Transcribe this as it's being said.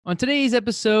On today's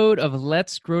episode of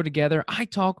Let's Grow Together, I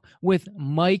talk with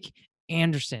Mike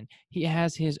Anderson. He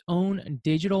has his own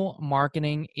digital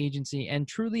marketing agency and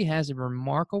truly has a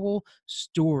remarkable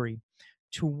story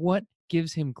to what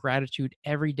gives him gratitude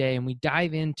every day. And we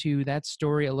dive into that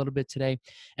story a little bit today.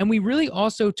 And we really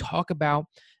also talk about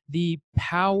the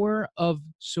power of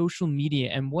social media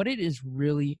and what it is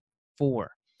really for,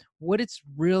 what it's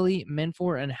really meant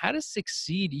for, and how to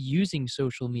succeed using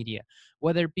social media,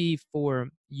 whether it be for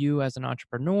you as an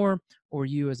entrepreneur or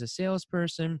you as a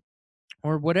salesperson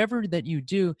or whatever that you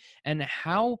do, and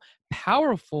how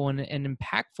powerful and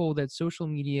impactful that social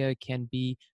media can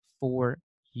be for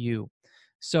you.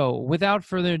 So, without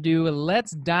further ado,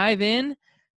 let's dive in.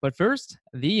 But first,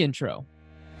 the intro.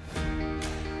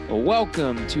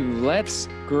 Welcome to Let's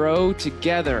Grow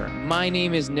Together. My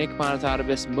name is Nick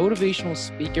Bonatadabis, motivational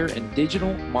speaker and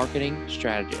digital marketing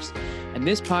strategist. And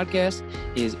this podcast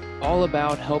is all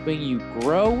about helping you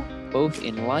grow both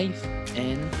in life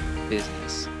and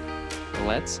business.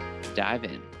 Let's dive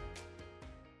in.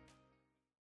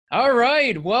 All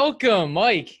right, welcome,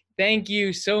 Mike. Thank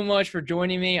you so much for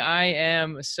joining me. I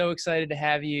am so excited to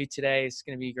have you today. It's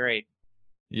going to be great.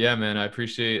 Yeah, man, I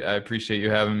appreciate you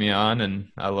having me on,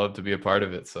 and I love to be a part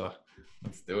of it. So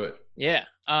let's do it. Yeah.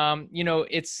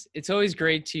 It's always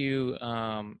great to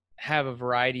have a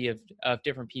variety of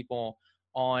different people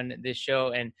on this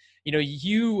show. And,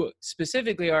 you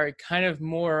specifically are kind of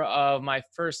more of my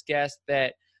first guest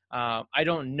that I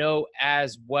don't know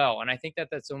as well. And I think that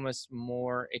that's almost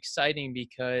more exciting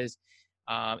because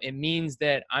it means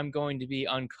that I'm going to be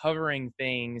uncovering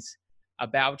things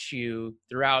about you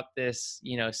throughout this,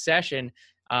 session.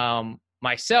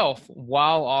 Myself,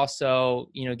 while also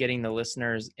getting the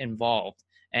listeners involved,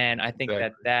 and I think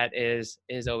that Exactly. that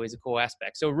is always a cool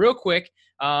aspect. So real quick,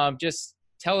 just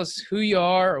tell us who you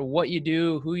are, what you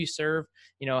do, who you serve,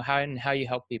 how you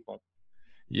help people.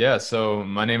 Yeah, so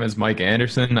my name is Mike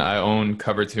Anderson. I own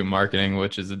Cover2 Marketing,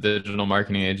 which is a digital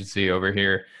marketing agency over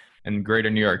here in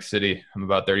greater New York City. I'm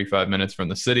about 35 minutes from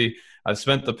the city. I've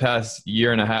spent the past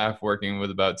year and a half working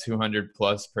with about 200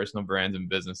 plus personal brands and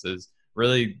businesses,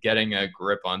 really getting a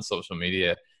grip on social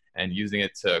media and using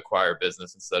it to acquire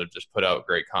business instead of just put out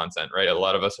great content, right? A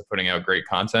lot of us are putting out great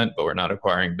content, but we're not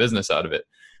acquiring business out of it.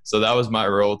 So that was my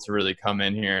role, to really come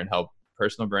in here and help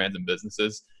personal brands and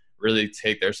businesses really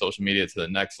take their social media to the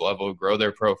next level, grow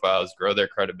their profiles, grow their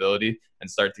credibility, and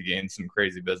start to gain some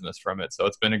crazy business from it. So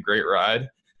it's been a great ride.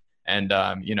 And,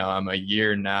 I'm a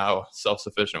year now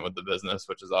self-sufficient with the business,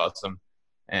 which is awesome.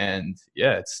 And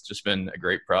yeah, it's just been a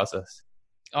great process.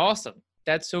 Awesome.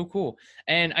 That's so cool.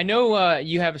 And I know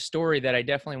you have a story that I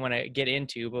definitely want to get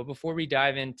into, but before we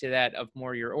dive into that of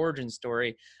more your origin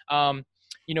story, um,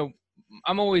 you know,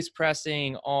 I'm always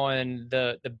pressing on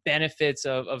the benefits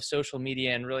of social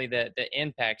media and really the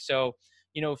impact. So,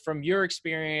 from your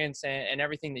experience and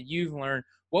everything that you've learned,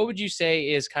 what would you say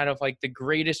is kind of like the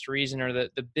greatest reason or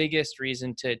the biggest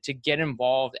reason to get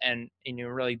involved and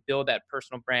really build that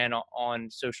personal brand on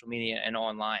social media and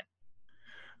online?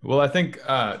 Well, I think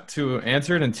to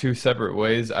answer it in two separate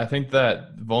ways, I think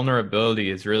that vulnerability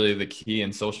is really the key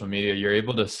in social media. You're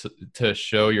able to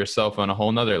show yourself on a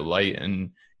whole nother light,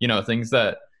 and things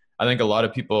that I think a lot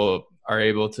of people are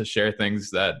able to share things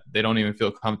that they don't even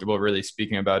feel comfortable really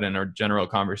speaking about in a general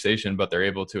conversation, but they're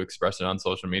able to express it on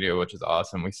social media, which is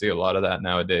awesome. We see a lot of that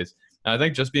nowadays. And I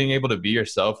think just being able to be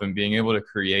yourself and being able to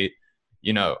create,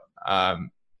 you know, um,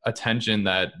 attention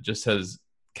that just has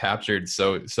captured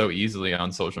so easily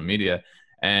on social media.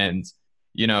 And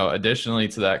additionally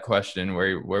to that question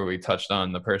where we touched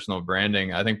on the personal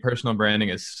branding, I think personal branding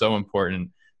is so important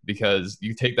because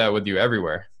you take that with you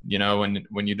everywhere.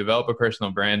 When you develop a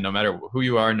personal brand, no matter who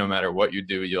you are, no matter what you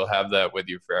do, you'll have that with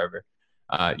you forever.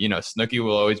 Snooki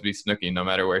will always be Snooki no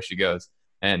matter where she goes.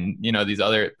 And these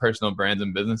other personal brands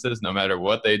and businesses, no matter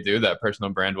what they do, that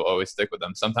personal brand will always stick with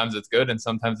them. Sometimes it's good and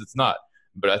sometimes it's not,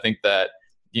 but I think that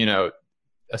you know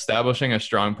establishing a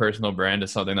strong personal brand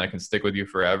is something that can stick with you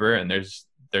forever, and there's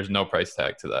no price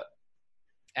tag to that.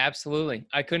 Absolutely.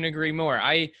 I couldn't agree more.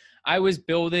 I was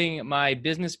building my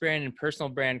business brand and personal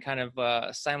brand kind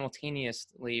of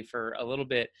simultaneously for a little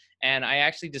bit. And I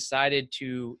actually decided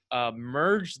to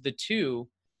merge the two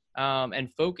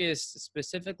and focus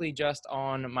specifically just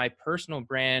on my personal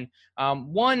brand.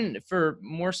 One, for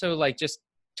more so like just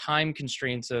time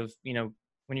constraints of,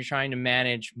 when you're trying to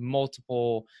manage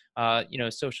multiple,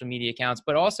 social media accounts,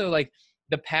 but also like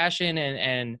the passion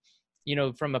and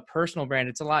from a personal brand,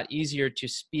 it's a lot easier to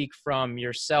speak from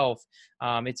yourself.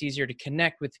 It's easier to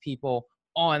connect with people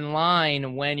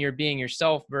online when you're being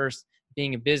yourself versus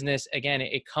being a business. Again,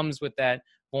 it comes with that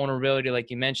vulnerability, like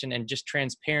you mentioned, and just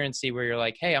transparency where you're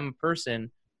like, hey, I'm a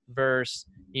person versus,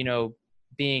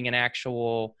 being an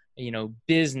actual,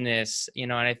 business,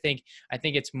 and I think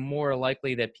it's more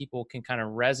likely that people can kind of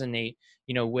resonate,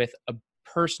 with a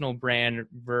personal brand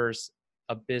versus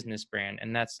a business brand.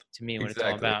 And that's to me what it's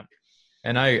all Exactly. about.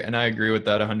 And I agree with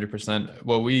that 100%.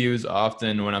 What we use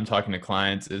often when I'm talking to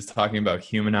clients is talking about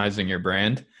humanizing your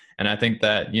brand. And I think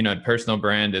that, personal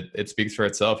brand, it speaks for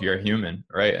itself. You're a human,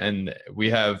 right? And we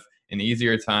have an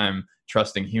easier time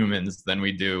trusting humans than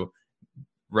we do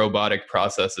robotic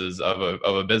processes of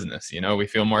a business. We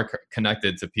feel more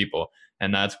connected to people.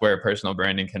 And that's where personal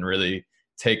branding can really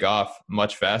take off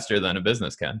much faster than a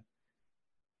business can.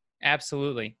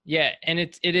 Absolutely. Yeah. And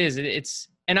it's,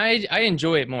 and I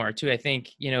enjoy it more too. I think,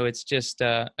 it's just,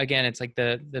 again, it's like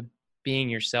the being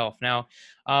yourself. Now,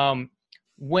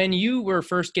 when you were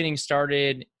first getting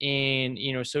started in,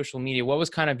 social media, what was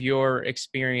kind of your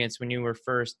experience when you were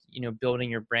first, building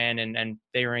your brand and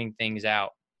figuring things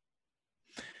out?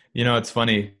 It's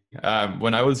funny.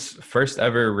 When I was first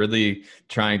ever really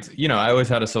trying to, I always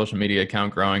had a social media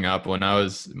account growing up.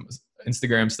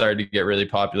 Instagram started to get really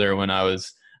popular when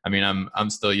I'm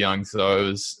still young. So it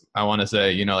was, I want to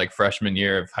say, like freshman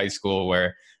year of high school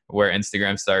where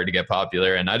Instagram started to get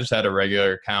popular, and I just had a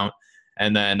regular account.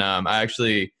 And then I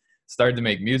actually started to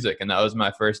make music, and that was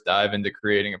my first dive into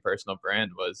creating a personal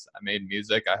brand. Was I made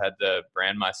music. I had to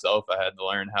brand myself. I had to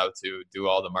learn how to do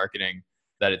all the marketing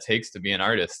that it takes to be an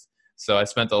artist. So I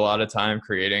spent a lot of time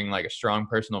creating like a strong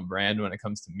personal brand when it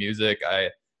comes to music.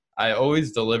 I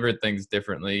always delivered things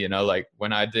differently. Like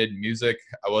when I did music,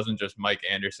 I wasn't just Mike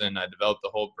Anderson. I developed a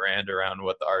whole brand around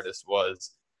what the artist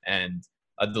was, and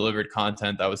I delivered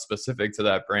content that was specific to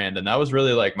that brand. And that was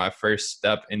really like my first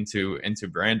step into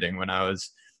branding when I was,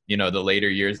 the later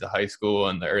years of high school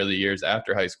and the early years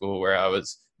after high school, where I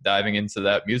was diving into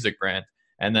that music brand.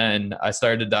 And then I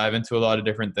started to dive into a lot of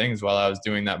different things while I was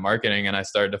doing that marketing. And I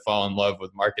started to fall in love with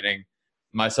marketing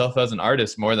myself as an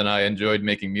artist more than I enjoyed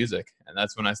making music. And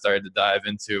that's when I started to dive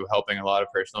into helping a lot of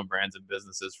personal brands and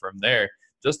businesses from there,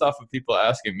 just off of people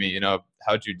asking me,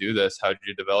 how'd you do this? How'd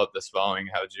you develop this following?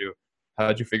 How'd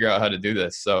you figure out how to do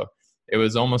this? So it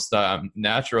was almost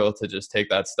natural to just take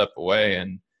that step away.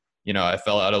 And, I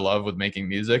fell out of love with making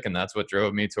music, and that's what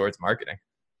drove me towards marketing.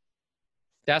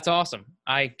 That's awesome.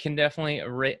 I can definitely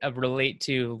relate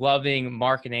to loving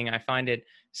marketing. I find it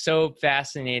so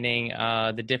fascinating,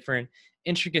 the different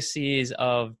intricacies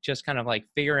of just kind of like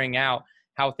figuring out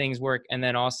how things work. And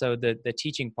then also the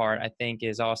teaching part, I think,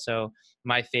 is also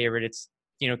my favorite. It's,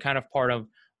 kind of part of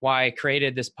why I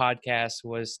created this podcast,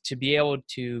 was to be able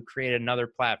to create another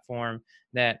platform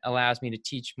that allows me to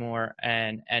teach more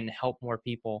and help more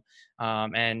people.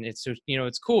 And it's,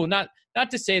 it's cool. Not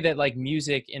to say that like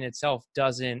music in itself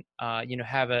doesn't,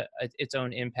 have its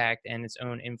own impact and its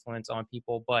own influence on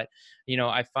people. But,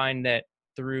 I find that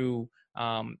through,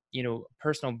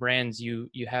 personal brands, you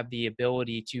have the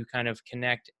ability to kind of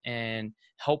connect and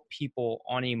help people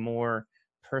on a more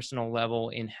personal level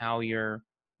in how you're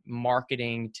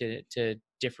marketing to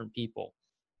different people.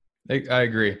 I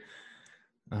agree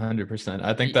 100%.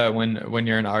 I think that when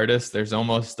you're an artist, there's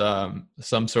almost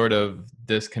some sort of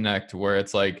disconnect where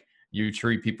it's like you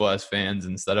treat people as fans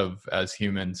instead of as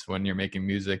humans. When you're making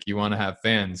music, you want to have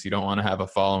fans. You don't want to have a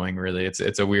following, really.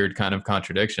 It's a weird kind of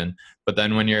contradiction. But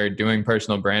then when you're doing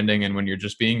personal branding and when you're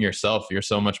just being yourself, you're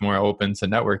so much more open to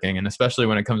networking. And especially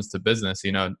when it comes to business,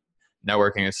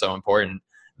 networking is so important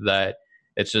that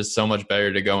it's just so much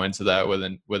better to go into that with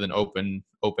an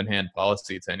open hand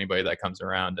policy to anybody that comes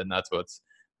around. And that's what's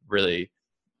really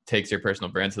takes your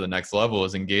personal brand to the next level,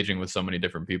 is engaging with so many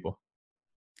different people.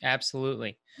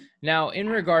 Absolutely. Now, in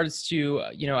regards to,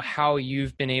 how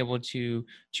you've been able to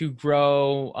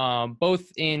grow, both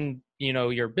in,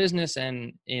 your business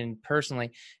and in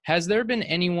personally, has there been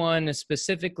anyone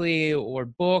specifically, or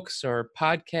books or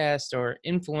podcasts or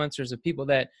influencers of people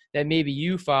that maybe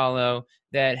you follow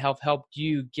that have helped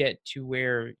you get to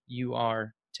where you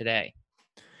are today?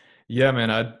 Yeah, man,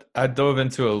 I dove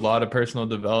into a lot of personal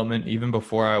development even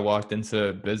before I walked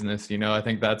into business. I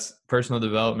think that's personal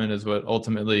development is what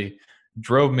ultimately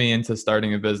drove me into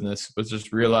starting a business, was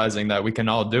just realizing that we can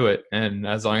all do it. And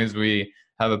as long as we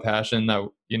have a passion that,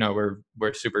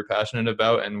 we're super passionate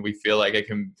about, and we feel like it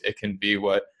can be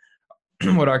what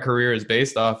what our career is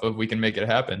based off of, we can make it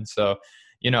happen. So,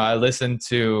 I listened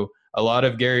to a lot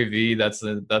of Gary Vee. That's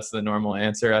the normal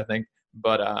answer, I think.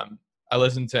 But I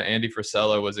listened to Andy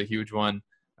Frisella, was a huge one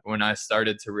when I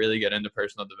started to really get into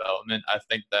personal development. I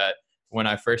think that when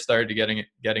I first started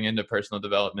getting into personal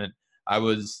development, I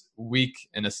was weak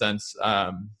in a sense,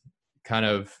 kind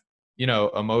of,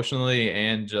 emotionally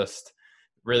and just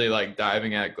really like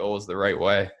diving at goals the right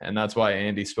way. And that's why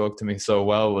Andy spoke to me so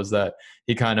well, was that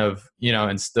he kind of,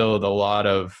 instilled a lot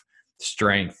of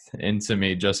strength into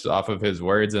me just off of his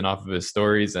words and off of his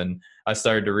stories. And I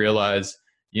started to realize,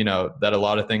 that a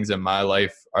lot of things in my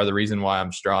life are the reason why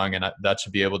I'm strong, and that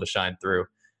should be able to shine through.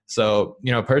 So,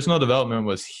 personal development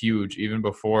was huge even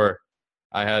before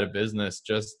I had a business,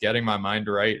 just getting my mind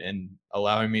right and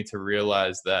allowing me to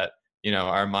realize that,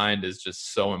 our mind is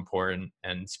just so important,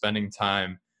 and spending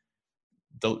time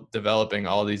developing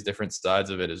all these different sides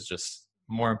of it is just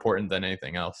more important than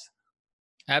anything else.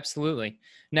 Absolutely.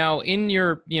 Now, in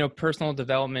your personal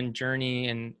development journey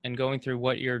and going through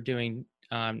what you're doing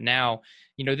now,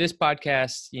 this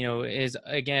podcast is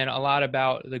again a lot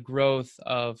about the growth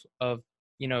of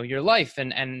your life,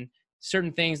 and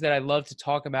certain things that I love to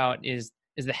talk about is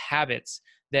the habits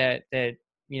that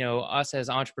us as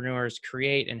entrepreneurs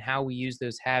create, and how we use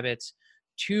those habits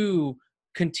to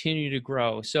continue to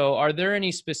grow. So, are there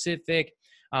any specific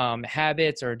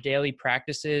habits or daily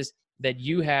practices that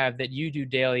you have, that you do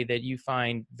daily, that you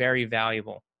find very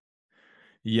valuable?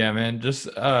 Yeah, man, just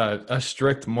a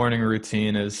strict morning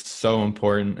routine is so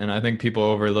important. And I think people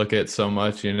overlook it so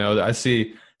much. I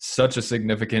see such a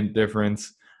significant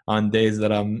difference on days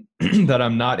that I'm that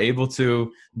I'm not able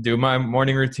to do my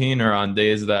morning routine, or on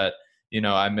days that,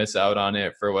 I miss out on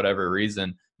it for whatever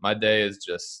reason. My day is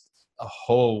just a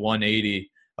whole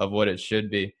 180 of what it should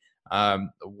be.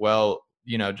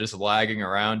 Just lagging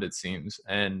around, it seems.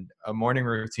 And a morning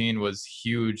routine was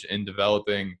huge in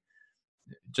developing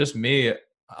just me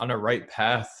on a right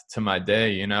path to my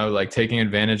day, like taking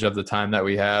advantage of the time that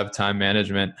we have, time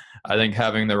management. I think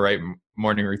having the right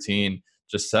morning routine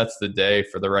just sets the day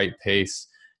for the right pace.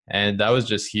 And that was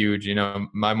just huge.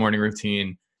 My morning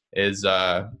routine is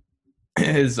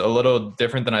is a little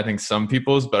different than I think some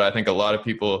people's, but I think a lot of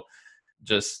people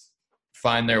just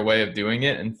find their way of doing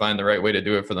it and find the right way to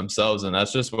do it for themselves. And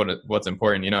that's just what's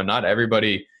important. Not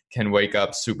everybody can wake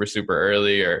up super, super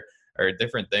early, or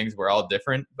different things. We're all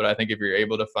different. But I think if you're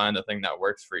able to find the thing that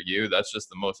works for you, that's just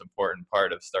the most important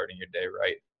part of starting your day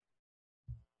right.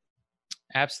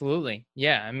 Absolutely.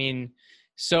 Yeah. I mean,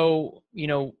 so,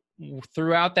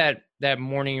 throughout that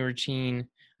morning routine,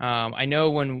 I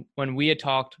know when we had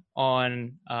talked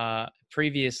on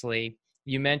previously,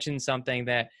 you mentioned something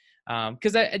that,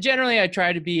 because I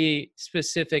try to be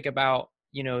specific about,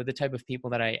 the type of people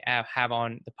that I have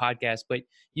on the podcast, but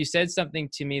you said something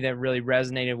to me that really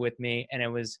resonated with me, and it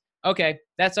was, okay,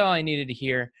 that's all I needed to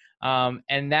hear.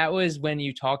 And that was when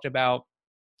you talked about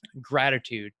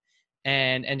gratitude,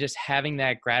 and just having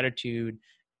that gratitude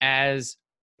as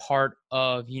part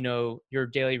of your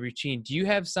daily routine. Do you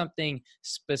have something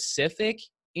specific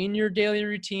in your daily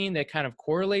routine that kind of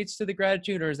correlates to the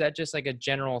gratitude, or is that just like a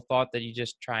general thought that you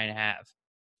just try and have?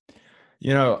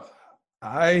 You know,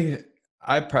 I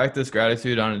I practice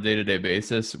gratitude on a day-to-day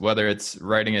basis, whether it's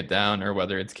writing it down or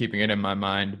whether it's keeping it in my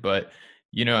mind. But,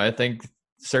 I think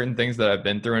certain things that I've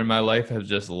been through in my life have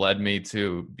just led me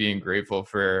to being grateful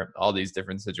for all these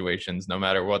different situations, no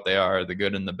matter what they are, the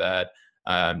good and the bad.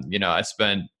 I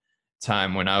spent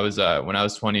time when I was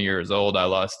 20 years old. I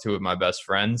lost two of my best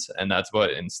friends, and that's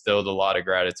what instilled a lot of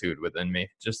gratitude within me.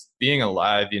 Just being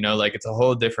alive, like it's a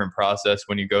whole different process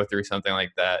when you go through something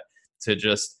like that, to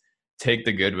just take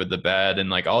the good with the bad, and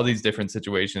like all these different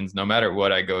situations, no matter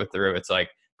what I go through, it's like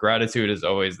gratitude is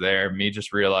always there. Me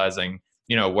just realizing,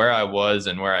 where I was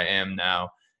and where I am now.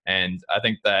 And I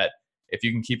think that if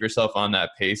you can keep yourself on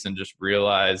that pace and just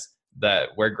realize that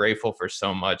we're grateful for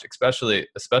so much, especially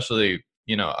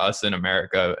us in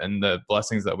America and the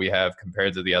blessings that we have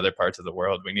compared to the other parts of the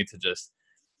world, we need to just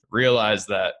realize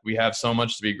that we have so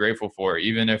much to be grateful for,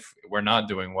 even if we're not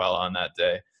doing well on that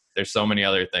day. There's so many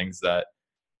other things that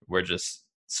we're just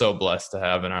so blessed to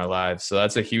have in our lives. So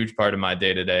that's a huge part of my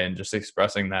day to day, and just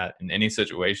expressing that in any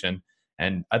situation.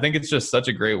 And I think it's just such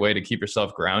a great way to keep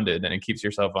yourself grounded, and it keeps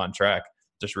yourself on track.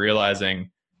 Just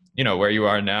realizing, where you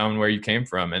are now and where you came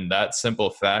from. And that simple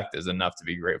fact is enough to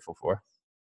be grateful for.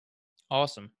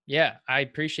 Awesome. Yeah, I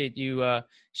appreciate you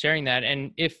sharing that.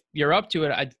 And if you're up to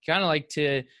it, I'd kind of like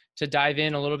to dive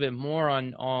in a little bit more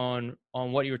on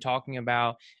what you were talking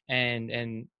about,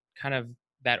 and kind of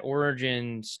that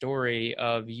origin story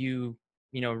of you,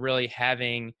 really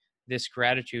having this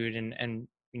gratitude, and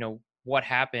what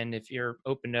happened, if you're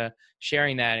open to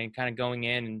sharing that and kind of going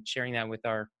in and sharing that with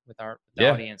the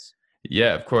Yeah. audience.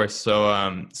 Yeah, of course. So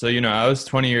I was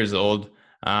 20 years old.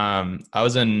 I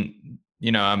was in,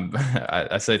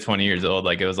 I say 20 years old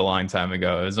like it was a long time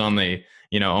ago. It was only,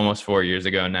 almost 4 years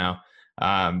ago now.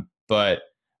 But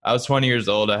I was 20 years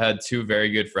old. I had two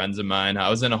very good friends of mine. I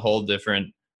was in a whole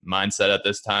different mindset at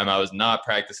this time. I was not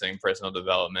practicing personal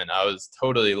development. I was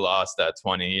totally lost at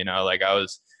 20. Like I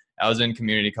was in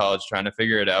community college trying to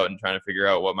figure it out and trying to figure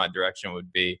out what my direction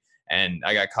would be. And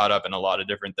I got caught up in a lot of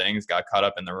different things, got caught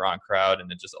up in the wrong crowd,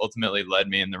 and it just ultimately led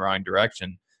me in the wrong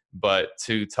direction. But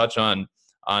to touch on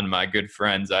my good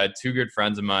friends, I had two good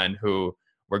friends of mine who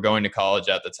were going to college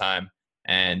at the time.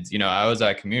 And, I was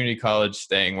at community college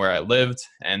staying where I lived,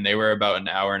 and they were about an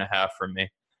hour and a half from me.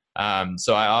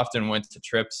 So I often went to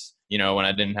trips, when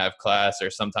I didn't have class, or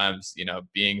sometimes,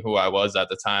 being who I was at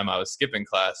the time, I was skipping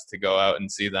class to go out and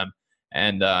see them.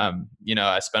 And,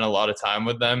 I spent a lot of time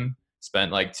with them,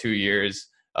 spent like 2 years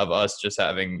of us just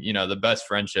having, the best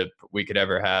friendship we could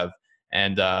ever have.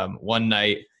 And one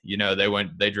night,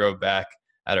 they drove back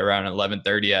at around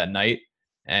 11:30 at night.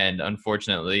 And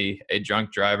unfortunately, a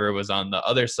drunk driver was on the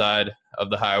other side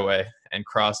of the highway and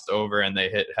crossed over, and they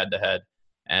hit head to head.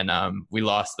 And we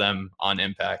lost them on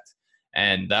impact.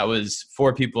 And that was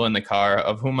 4 people in the car,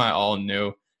 of whom I all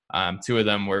knew. 2 of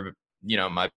them were,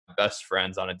 my best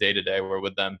friends on a day-to-day. We're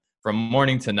with them from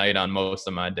morning to night on most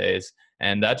of my days.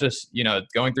 And that just,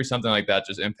 going through something like that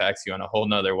just impacts you in a whole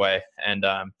nother way. And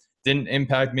didn't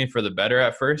impact me for the better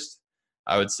at first.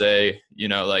 I would say,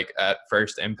 like at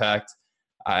first impact,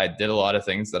 I did a lot of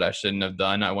things that I shouldn't have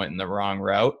done. I went in the wrong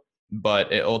route,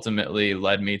 but it ultimately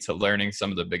led me to learning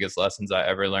some of the biggest lessons I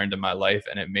ever learned in my life.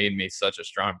 And it made me such a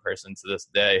strong person to this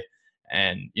day.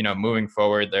 And, moving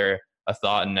forward, they're a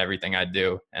thought in everything I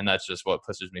do. And that's just what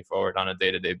pushes me forward on a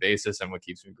day-to-day basis and what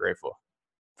keeps me grateful,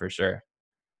 for sure.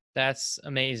 That's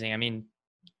amazing. I mean,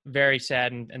 very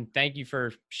sad. And thank you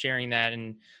for sharing that.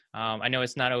 And I know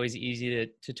it's not always easy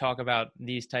to talk about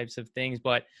these types of things,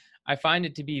 but I find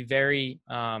it to be very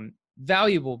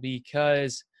valuable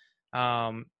because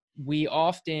we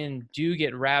often do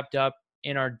get wrapped up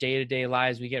in our day-to-day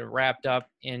lives. We get wrapped up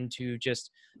into just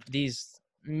these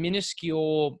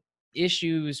minuscule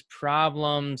issues,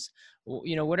 problems,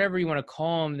 whatever you want to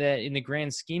call them, that in the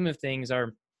grand scheme of things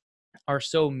are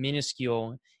so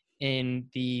minuscule in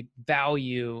the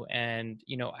value and,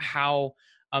 how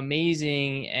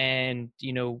amazing and,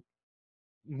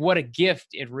 what a gift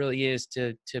it really is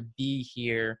to be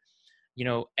here,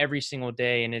 every single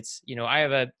day. And it's, I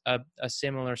have a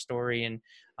similar story and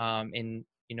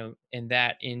in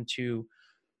that into,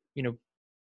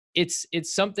 it's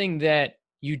something that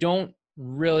you don't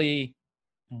really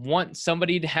want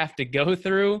somebody to have to go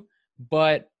through,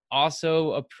 but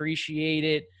also appreciate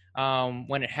it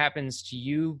when it happens to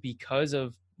you because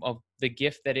of the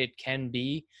gift that it can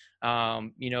be.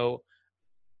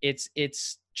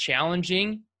 It's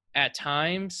challenging at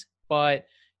times, but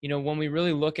when we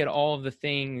really look at all of the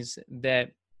things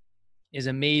that is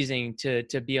amazing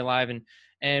to be alive,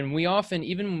 and we often,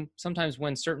 even sometimes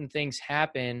when certain things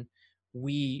happen,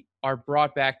 we are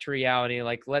brought back to reality.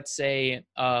 Like, let's say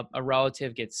a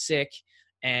relative gets sick,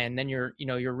 and then you're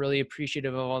really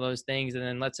appreciative of all those things, and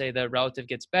then let's say the relative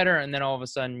gets better, and then all of a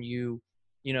sudden you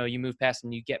move past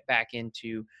and you get back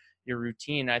into your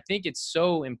routine. I think it's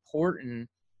so important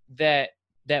that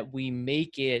we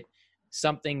make it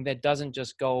something that doesn't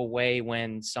just go away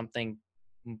when something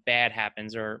bad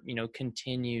happens or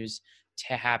continues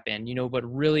to happen, but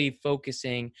really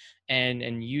focusing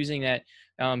and using that.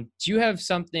 Do you have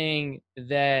something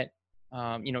that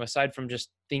aside from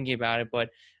just thinking about it, but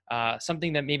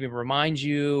something that maybe reminds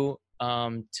you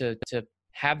to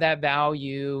have that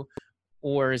value,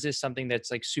 or is this something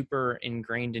that's like super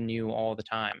ingrained in you all the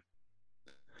time?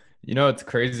 It's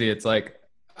crazy. It's like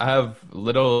I have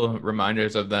little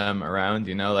reminders of them around,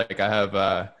 like I have,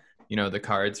 the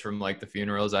cards from like the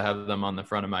funerals. I have them on the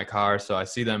front of my car. So I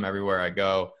see them everywhere I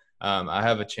go. I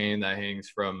have a chain that hangs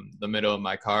from the middle of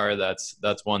my car. That's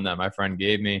one that my friend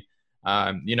gave me.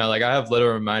 Like I have little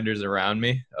reminders around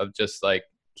me of just like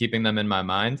keeping them in my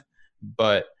mind.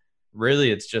 But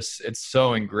really, it's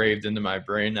so engraved into my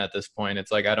brain at this point.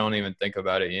 It's like I don't even think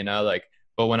about it, like.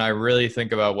 But when I really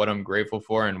think about what I'm grateful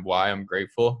for and why I'm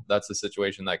grateful, that's the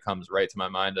situation that comes right to my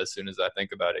mind as soon as I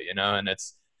think about it, and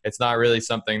it's not really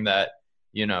something that,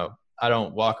 I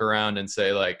don't walk around and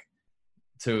say like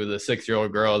to the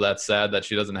 6-year-old girl that's sad that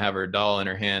she doesn't have her doll in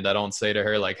her hand. I don't say to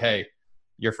her like, hey,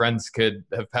 your friends could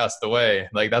have passed away.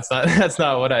 Like that's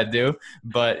not what I do.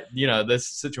 But, this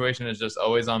situation is just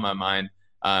always on my mind.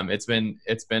 It's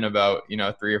been about,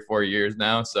 3 or 4 years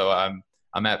now. So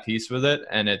I'm at peace with it,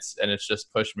 and it's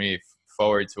just pushed me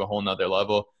forward to a whole nother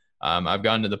level. I've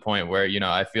gotten to the point where,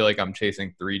 I feel like I'm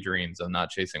chasing 3 dreams. I'm not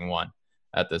chasing one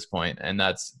at this point. And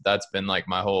that's been like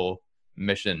my whole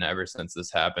mission ever since this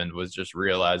happened, was just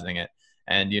realizing it.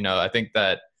 And, I think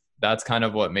that's kind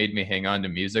of what made me hang on to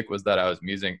music, was that I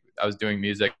was doing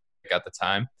music at the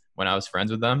time when I was friends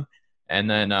with them. And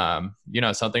then,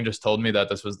 something just told me that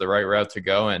this was the right route to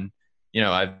go. And,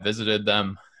 I visited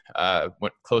them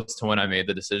close to when I made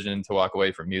the decision to walk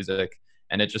away from music.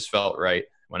 And it just felt right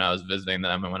when I was visiting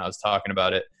them and when I was talking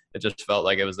about it. It just felt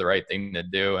like it was the right thing to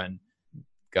do. And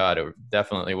God, it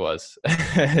definitely was.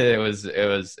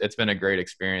 It's been a great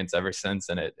experience ever since.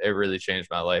 And it really changed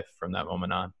my life from that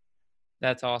moment on.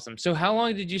 That's awesome. So how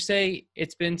long did you say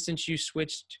it's been since you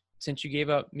gave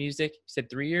up music? You said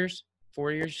 3 years,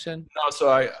 4 years, you said? No, so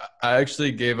I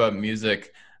actually gave up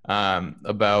music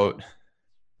about,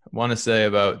 I want to say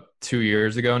about 2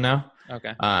 years ago now.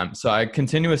 Okay. So I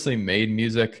continuously made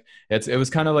music. It was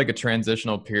kind of like a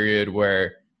transitional period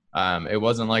where it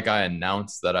wasn't like I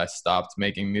announced that I stopped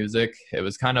making music. It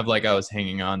was kind of like I was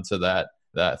hanging on to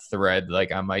that thread,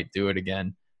 like I might do it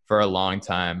again for a long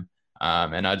time.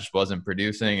 And I just wasn't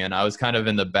producing. And I was kind of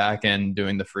in the back end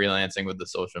doing the freelancing with the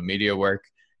social media work.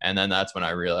 And then that's when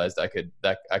I realized I could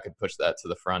push that to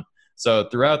the front. So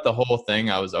throughout the whole thing,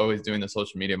 I was always doing the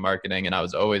social media marketing and I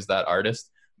was always that artist.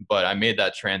 But I made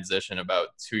that transition about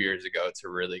 2 years ago to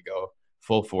really go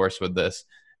full force with this,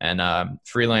 and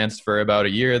freelanced for about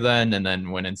a year then, and then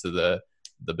went into the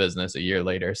business a year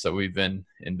later. So we've been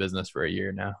in business for a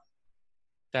year now.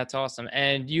 That's awesome.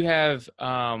 And you have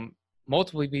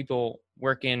multiple people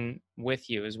working with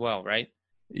you as well, right?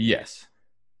 Yes.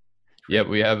 Yeah,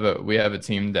 we have a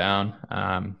team down,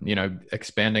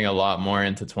 expanding a lot more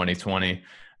into 2020.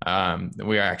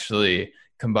 We are actually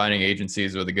combining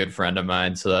agencies with a good friend of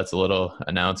mine. So that's a little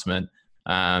announcement.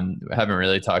 I haven't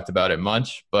really talked about it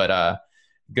much, but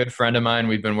good friend of mine,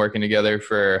 we've been working together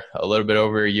for a little bit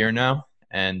over a year now.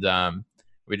 And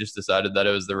we just decided that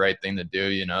it was the right thing to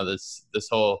do. This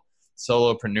whole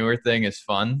solopreneur thing is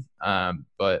fun.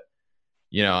 But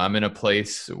I'm in a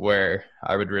place where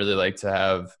I would really like to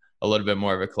have a little bit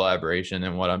more of a collaboration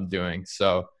in what I'm doing.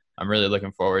 So I'm really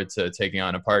looking forward to taking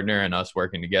on a partner and us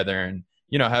working together, and,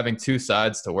 having two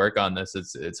sides to work on this.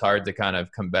 It's hard to kind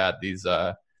of combat these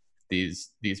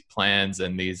plans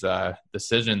and these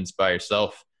decisions by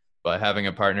yourself, but having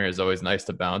a partner is always nice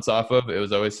to bounce off of. It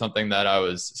was always something that I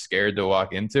was scared to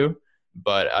walk into,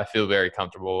 but I feel very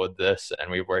comfortable with this, and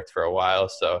we've worked for a while.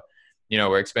 So,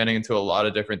 we're expanding into a lot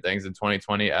of different things in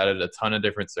 2020, added a ton of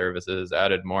different services,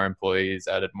 added more employees,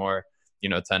 added more,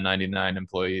 1099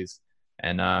 employees.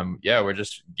 And we're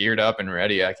just geared up and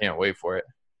ready. I can't wait for it.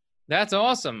 That's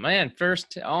awesome, man.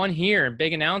 First on here,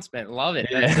 big announcement. Love it.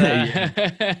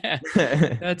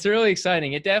 That's really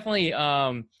exciting. It definitely,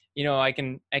 I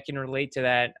can relate to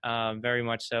that very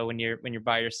much so when you're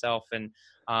by yourself, and,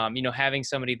 having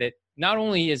somebody that not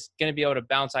only is going to be able to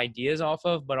bounce ideas off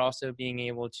of, but also being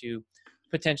able to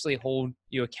potentially hold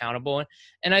you accountable.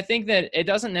 And I think that it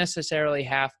doesn't necessarily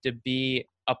have to be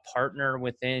a partner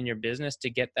within your business to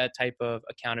get that type of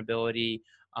accountability,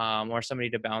 or somebody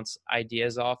to bounce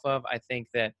ideas off of. I think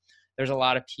that there's a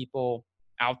lot of people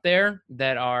out there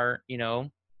that are,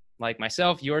 like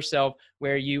myself, yourself,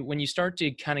 where when you start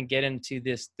to kind of get into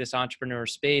this entrepreneur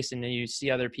space, and then you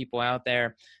see other people out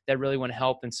there that really want to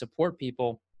help and support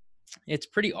people, it's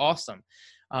pretty awesome,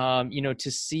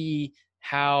 to see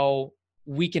how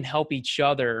we can help each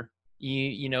other,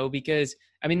 because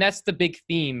that's the big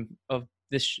theme of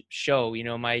this show.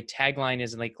 My tagline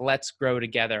is like, let's grow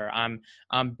together. I'm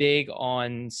big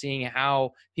on seeing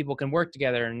how people can work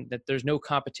together, and that there's no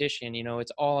competition.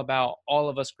 It's all about all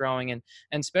of us growing, and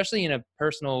especially in a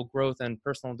personal growth and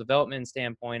personal development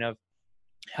standpoint of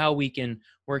how we can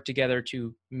work together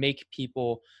to make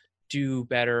people do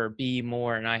better, be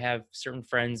more. And I have certain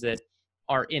friends that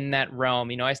are in that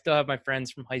realm. I still have my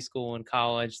friends from high school and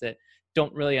college that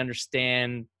don't really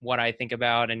understand what I think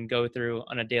about and go through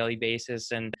on a daily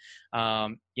basis. And,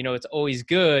 it's always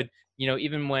good,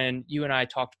 even when you and I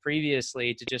talked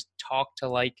previously, to just talk to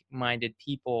like-minded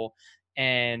people,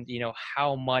 and,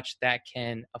 how much that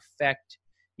can affect,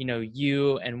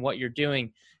 you and what you're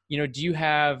doing. Do you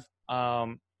have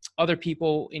other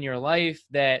people in your life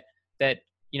that,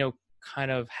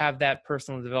 kind of have that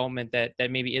personal development that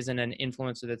maybe isn't an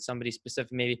influencer, that's somebody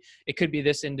specific? Maybe it could be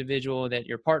this individual that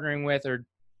you're partnering with, or,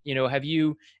 have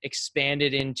you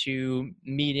expanded into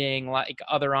meeting like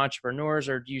other entrepreneurs,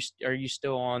 or are you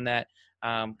still on that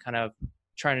kind of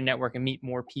trying to network and meet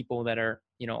more people that are,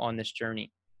 on this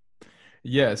journey?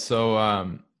 Yeah.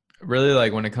 So, really,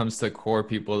 like, when it comes to core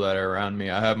people that are around me,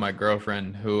 I have my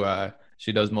girlfriend who,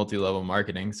 she does multi-level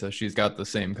marketing. So she's got the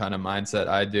same kind of mindset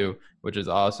I do, which is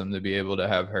awesome to be able to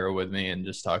have her with me and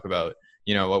just talk about,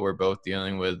 what we're both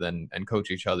dealing with, and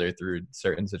coach each other through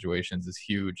certain situations is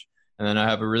huge. And then I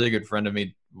have a really good friend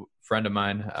of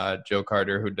mine, Joe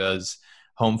Carter, who does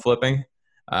home flipping.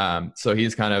 So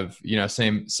he's kind of,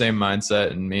 same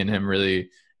mindset, and me and him really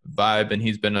vibe. And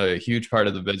he's been a huge part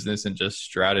of the business and just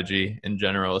strategy in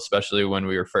general, especially when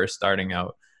we were first starting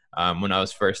out. When I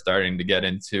was first starting to get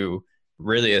into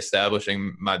really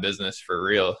establishing my business for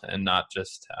real and not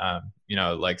just,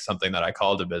 like something that I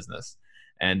called a business.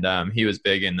 And he was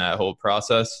big in that whole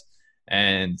process.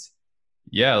 And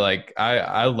yeah, like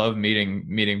I love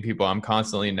meeting people. I'm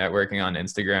constantly networking on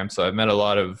Instagram, so I've met a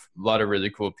lot of really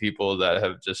cool people that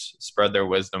have just spread their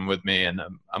wisdom with me, and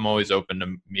I'm always open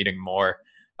to meeting more.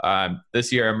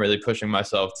 This year, I'm really pushing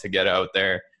myself to get out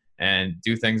there and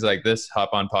do things like this, hop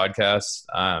on podcasts,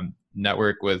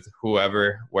 network with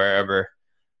whoever, wherever.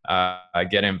 I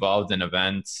get involved in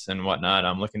events and whatnot.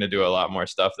 I'm looking to do a lot more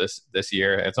stuff this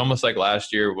year. It's almost like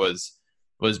last year was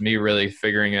me really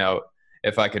figuring out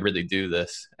if I could really do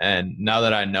this. And now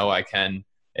that I know I can,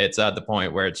 it's at the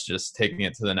point where it's just taking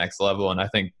it to the next level. And I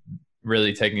think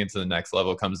really taking it to the next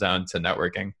level comes down to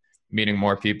networking, meeting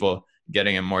more people,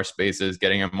 getting in more spaces,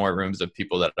 getting in more rooms of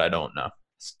people that I don't know.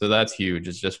 So that's huge.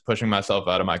 It's just pushing myself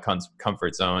out of my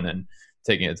comfort zone and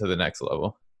taking it to the next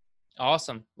level.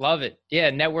 Awesome. Love it.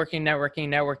 Yeah.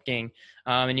 Networking.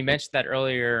 And you mentioned that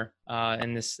earlier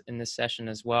in this session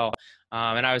as well.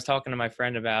 And I was talking to my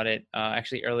friend about it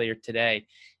actually earlier today.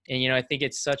 And, I think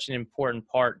it's such an important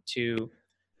part to,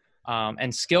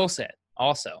 and skill set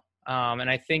also. And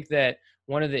I think that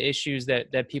one of the issues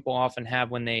that people often have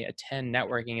when they attend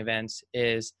networking events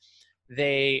is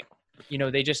they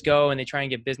just go and they try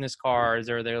and get business cards,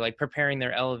 or they're like preparing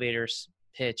their elevator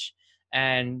pitch.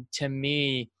 And to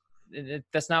me,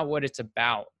 that's not what it's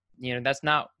about. That's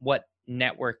not what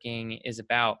networking is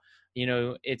about.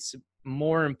 It's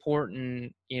more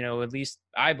important, at least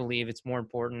I believe it's more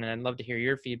important. And I'd love to hear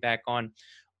your feedback on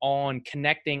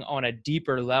connecting on a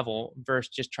deeper level versus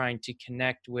just trying to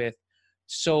connect with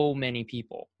so many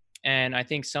people. And I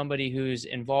think somebody who's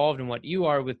involved in what you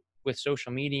are with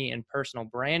social media and personal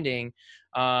branding,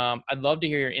 I'd love to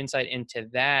hear your insight into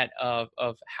that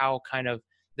of how kind of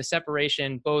the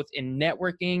separation both in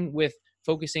networking with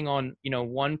focusing on,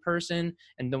 one person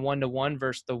and the one-to-one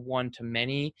versus the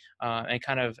one-to-many, and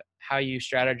kind of how you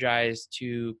strategize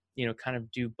to, kind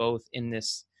of do both in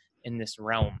this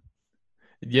realm.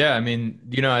 Yeah, I mean,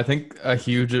 I think a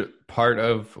huge part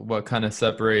of what kind of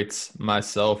separates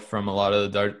myself from a lot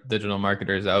of the digital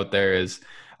marketers out there is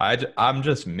I'm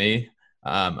just me.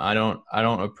 I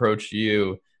don't approach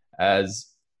you as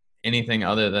anything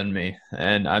other than me,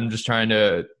 and I'm just trying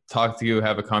to talk to you,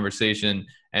 have a conversation,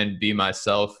 and be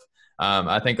myself.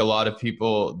 I think a lot of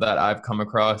people that I've come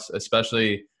across,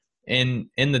 especially in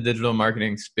the digital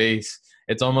marketing space,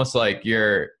 it's almost like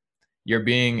you're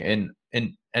being in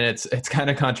and it's kind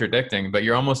of contradicting, but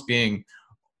you're almost being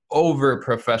over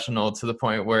professional to the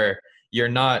point where you're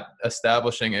not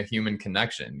establishing a human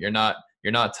connection. You're not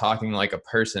talking like a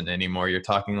person anymore. You're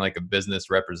talking like a business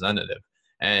representative.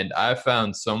 And I've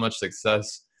found so much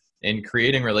success in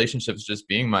creating relationships just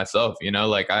being myself.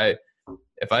 Like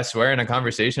if I swear in a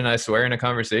conversation, I swear in a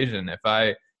conversation. If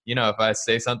I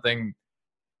say something,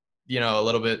 a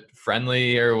little bit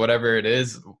friendly or whatever it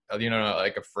is,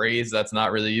 like a phrase that's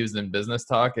not really used in business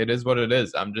talk, it is what it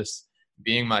is. I'm just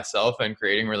being myself and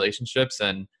creating relationships.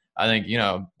 And I think,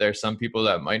 there's some people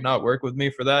that might not work with me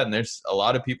for that. And there's a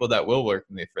lot of people that will work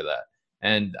with me for that.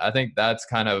 And I think that's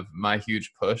kind of my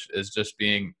huge push, is just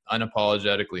being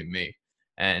unapologetically me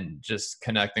and just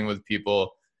connecting with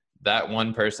people, that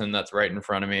one person that's right in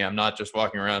front of me. I'm not just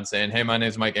walking around saying, hey, my name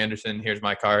is Mike Anderson. Here's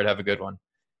my card. Have a good one.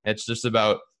 It's just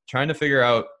about trying to figure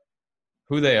out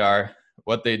who they are,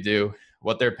 what they do,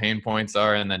 what their pain points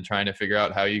are, and then trying to figure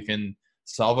out how you can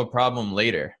solve a problem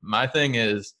later. My thing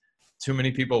is, too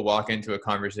many people walk into a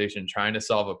conversation trying to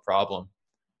solve a problem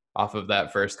off of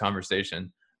that first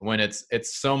conversation, when it's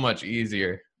so much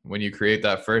easier when you create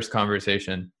that first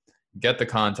conversation, get the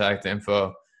contact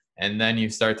info, and then you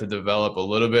start to develop a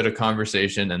little bit of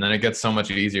conversation, and then it gets so much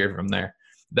easier from there.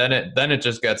 Then it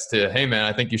just gets to, hey man,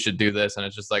 I think you should do this. And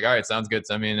it's just like, all right, sounds good.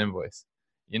 Send me an invoice.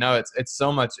 It's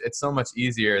so much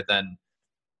easier than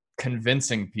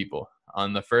convincing people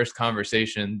on the first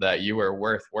conversation that you are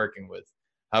worth working with.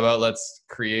 How about let's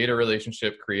create a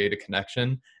relationship, create a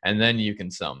connection, and then you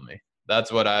can sell me.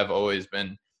 That's what I've always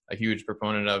been a huge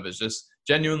proponent of, is just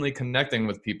genuinely connecting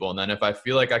with people. And then if I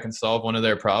feel like I can solve one of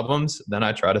their problems, then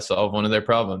I try to solve one of their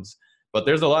problems. But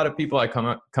there's a lot of people I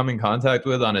come in contact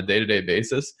with on a day-to-day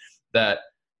basis that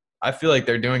I feel like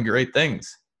they're doing great things.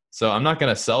 So I'm not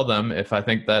going to sell them if I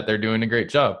think that they're doing a great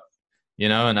job,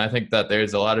 and I think that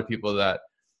there's a lot of people that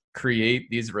create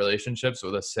these relationships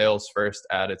with a sales first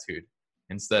attitude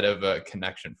instead of a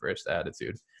connection first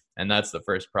attitude. And that's the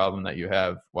first problem that you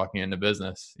have walking into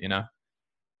business, you know?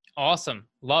 Awesome.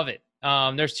 Love it.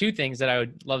 There's two things that I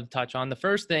would love to touch on. The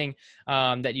first thing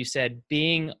that you said,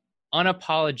 being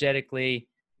unapologetically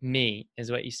me,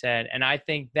 is what you said. And I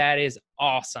think that is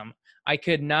awesome. I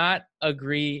could not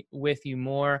agree with you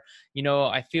more. You know,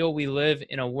 I feel we live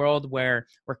in a world where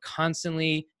we're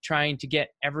constantly trying to get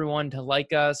everyone to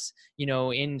like us, you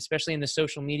know, especially in the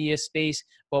social media space.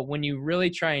 But when you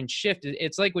really try and shift,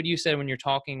 it's like what you said when you're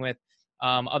talking with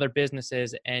other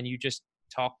businesses, and you just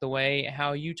talk the way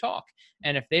how you talk.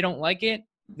 And if they don't like it,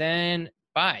 then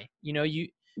bye. You know,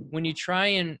 when you try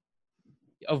and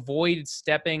avoid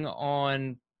stepping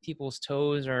on people's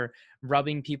toes or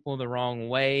rubbing people the wrong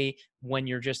way when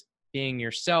you're just being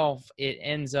yourself, it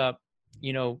ends up,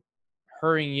 you know,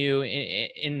 hurting you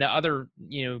in the other,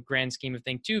 you know, grand scheme of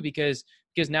things too, because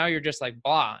now you're just like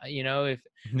blah, you know. If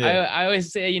Yeah. I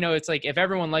always say, you know, it's like if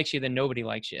everyone likes you, then nobody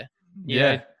likes you. You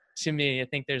know, Yeah. to me, I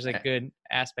think there's a good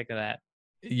aspect of that.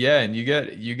 Yeah, and you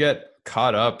get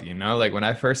caught up, you know, like when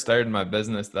I first started my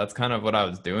business, that's kind of what I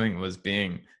was doing, was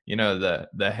being, you know,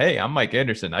 the hey, I'm Mike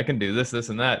Anderson, I can do this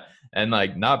and that, and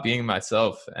like not being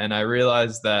myself. And I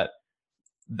realized that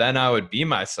then I would be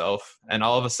myself, and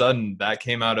all of a sudden that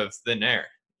came out of thin air,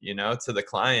 you know, to the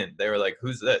client. They were like,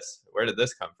 who's this? Where did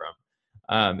this come from?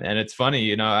 And it's funny,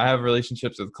 you know, I have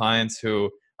relationships with clients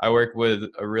who I work with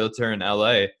a realtor in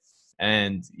LA,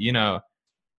 and you know,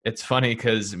 it's funny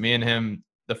because me and him,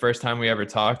 the first time we ever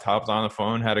talked, hopped on the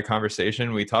phone, had a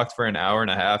conversation. We talked for an hour and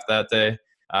a half that day.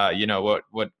 You know,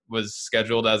 what was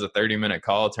scheduled as a 30-minute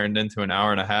call turned into an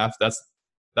hour and a half.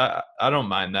 That I don't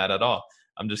mind that at all.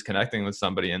 I'm just connecting with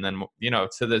somebody. And then, you know,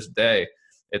 to this day,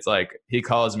 it's like he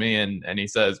calls me and he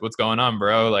says, "What's going on,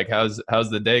 bro? Like, how's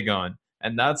the day going?"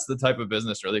 And that's the type of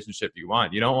business relationship you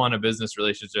want. You don't want a business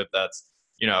relationship that's,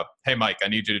 you know, "Hey Mike, I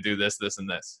need you to do this, this, and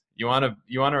this." You want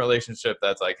a relationship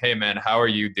that's like, "Hey man, how are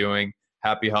you doing?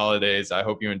 Happy holidays. I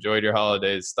hope you enjoyed your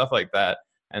holidays," stuff like that.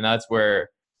 And that's where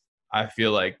I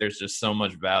feel like there's just so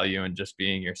much value in just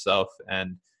being yourself.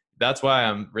 And that's why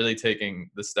I'm really taking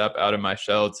the step out of my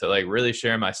shell to like really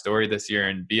share my story this year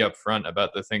and be upfront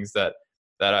about the things that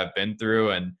I've been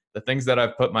through and the things that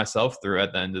I've put myself through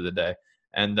at the end of the day.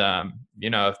 And you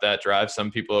know, if that drives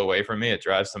some people away from me, it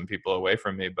drives some people away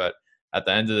from me. But at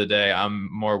the end of the day,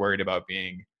 I'm more worried about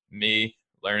being me,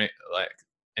 learning, like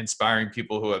inspiring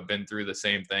people who have been through the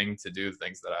same thing to do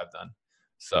things that I've done.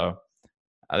 So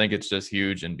I think it's just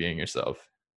huge in being yourself.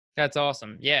 That's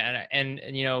awesome. Yeah, and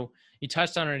you know, you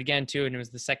touched on it again too, and it was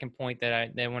the second point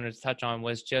that I wanted to touch on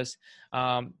was just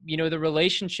you know, the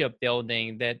relationship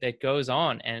building that goes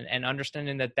on, and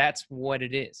understanding that that's what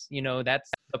it is. You know, that's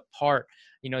the part.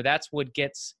 You know, that's what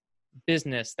gets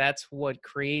business. That's what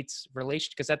creates relation.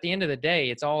 Because at the end of the day,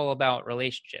 it's all about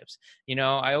relationships. You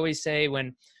know, I always say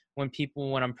when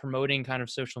I'm promoting kind of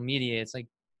social media, it's like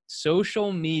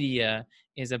social media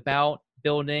is about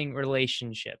building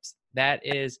relationships. That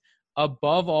is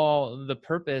above all the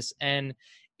purpose. And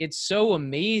it's so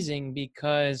amazing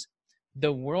because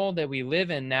the world that we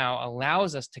live in now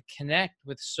allows us to connect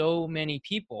with so many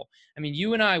people. I mean,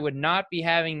 you and I would not be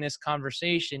having this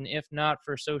conversation if not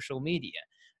for social media.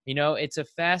 You know, it's a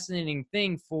fascinating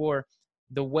thing for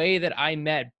the way that I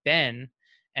met Ben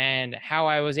and how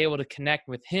I was able to connect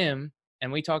with him.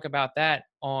 And we talk about that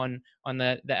on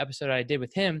the episode I did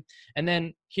with him. And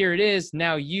then here it is.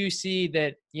 Now you see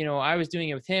that, you know, I was doing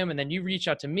it with him, and then you reach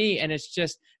out to me, and it's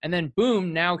just, and then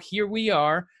boom, now here we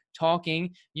are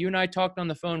talking. You and I talked on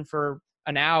the phone for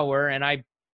an hour, and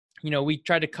you know, we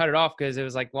tried to cut it off because it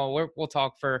was like, well, we'll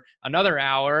talk for another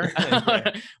hour.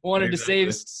 Yeah, Wanted to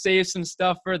exactly. save some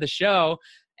stuff for the show.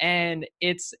 And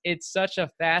it's such a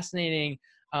fascinating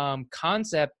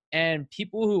concept, and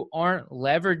people who aren't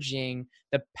leveraging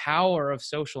the power of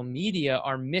social media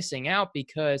are missing out,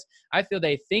 because I feel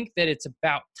they think that it's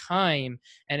about time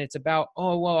and it's about,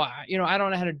 oh, well, you know, I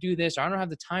don't know how to do this, or I don't have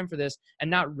the time for this, and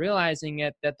not realizing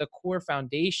it, that the core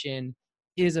foundation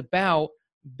is about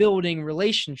building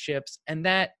relationships. And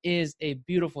that is a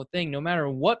beautiful thing, no matter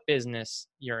what business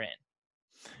you're in.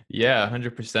 Yeah,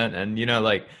 100%. And you know,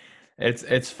 like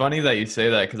it's funny that you say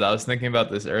that because I was thinking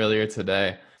about this earlier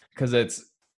today because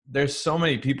there's so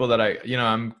many people that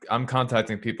I'm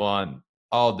contacting people on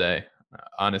all day,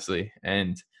 honestly.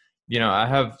 And you know,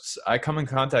 I come in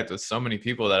contact with so many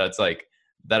people that it's like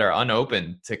that are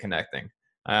unopen to connecting.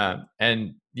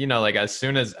 And you know, like as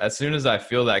soon as I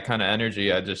feel that kind of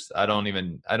energy, I don't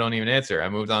even answer. I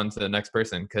moved on to the next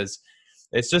person because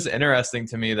it's just interesting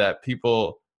to me that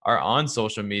people are on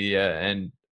social media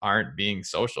and aren't being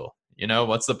social. You know,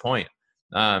 what's the point?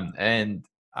 And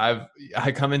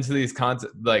I come into these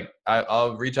content, like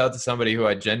I'll reach out to somebody who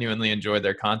I genuinely enjoy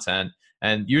their content.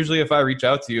 And usually if I reach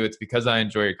out to you, it's because I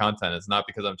enjoy your content. It's not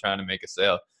because I'm trying to make a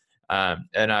sale.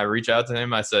 And I reach out to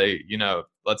him. I say,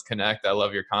 let's connect. I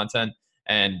love your content.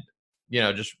 And,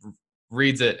 just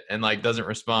reads it and like doesn't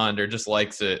respond or just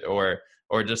likes it or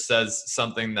just says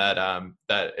something that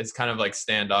is kind of like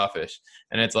standoffish.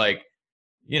 And it's like,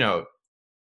 you know,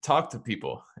 talk to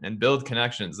people and build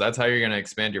connections. That's how you're going to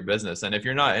expand your business. And if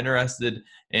you're not interested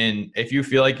if you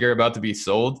feel like you're about to be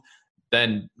sold,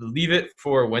 then leave it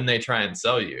for when they try and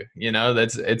sell you.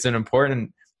 It's an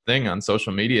important thing on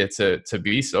social media to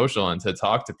be social and to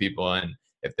talk to people. And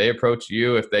if they approach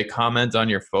you, if they comment on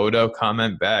your photo,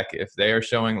 comment back. If they are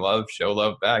showing love, show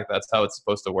love back. That's how it's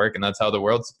supposed to work. And that's how the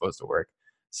world's supposed to work.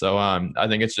 So I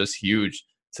think it's just huge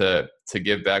to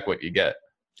give back what you get.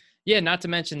 Yeah, not to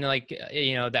mention like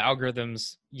the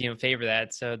algorithms favor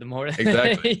that. So the more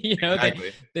exactly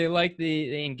exactly. They like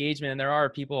the engagement, and there are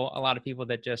a lot of people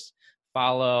that just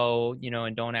follow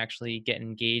and don't actually get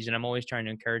engaged. And I'm always trying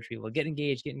to encourage people to get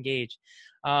engaged.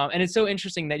 And it's so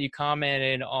interesting that you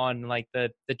commented on like the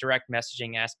direct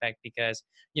messaging aspect, because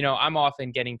I'm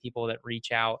often getting people that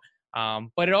reach out,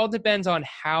 but it all depends on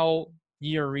how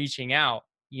you're reaching out.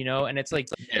 And it's like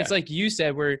It's like you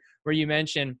said where you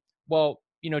mentioned, well,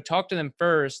 talk to them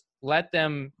first, let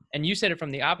them, and you said it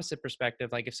from the opposite perspective.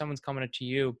 Like if someone's coming up to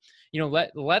you,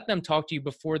 let them talk to you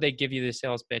before they give you the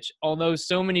sales pitch. Although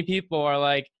so many people are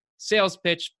like, sales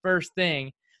pitch first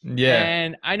thing. Yeah.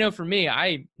 And I know for me,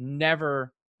 I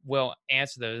never will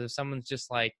answer those. If someone's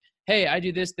just like, hey, I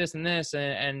do this, this, and this.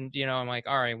 And I'm like,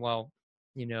 all right, well,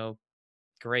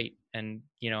 great. And,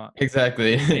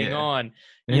 exactly. moving on,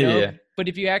 Yeah. But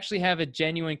if you actually have a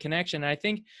genuine connection, I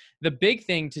think the big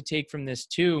thing to take from this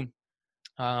too,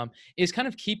 is kind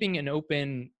of keeping an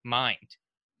open mind,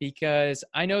 because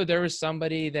I know there was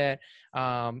somebody that,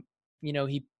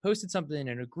 he posted something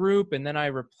in a group, and then I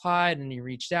replied and he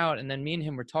reached out, and then me and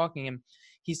him were talking, and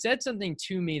he said something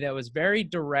to me that was very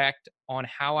direct on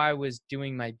how I was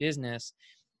doing my business.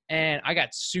 And I got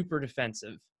super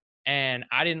defensive, and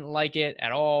I didn't like it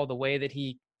at all, the way that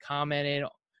he commented.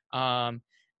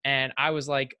 And I was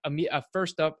like,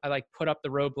 first up, I like put up the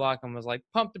roadblock and was like,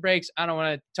 pump the brakes. I don't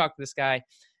want to talk to this guy.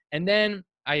 And then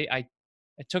I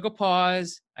took a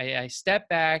pause. I stepped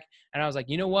back, and I was like,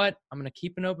 you know what? I'm going to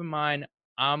keep an open mind.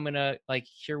 I'm going to like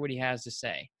hear what he has to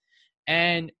say.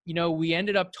 And, we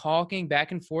ended up talking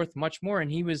back and forth much more.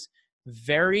 And he was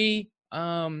very,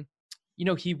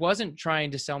 he wasn't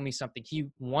trying to sell me something. He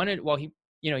wanted, well, he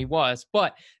was,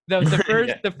 but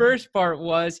the first part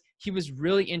was he was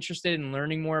really interested in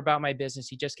learning more about my business.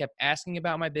 He just kept asking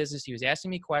about my business. He was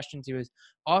asking me questions. He was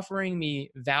offering me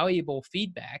valuable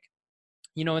feedback,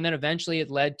 and then eventually it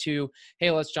led to,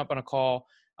 hey, let's jump on a call.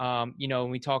 And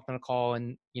we talked on a call,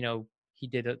 and, he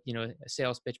did a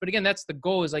sales pitch. But again, that's the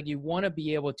goal, is like, you want to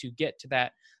be able to get to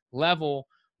that level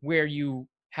where you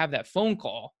have that phone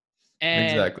call. And,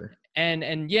 exactly. And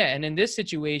in this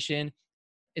situation,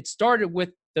 it started with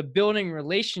the building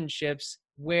relationships,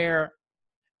 where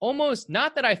almost,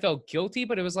 not that I felt guilty,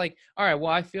 but it was like, all right,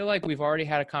 well, I feel like we've already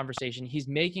had a conversation. He's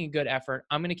making a good effort.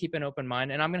 I'm going to keep an open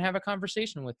mind, and I'm going to have a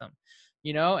conversation with him,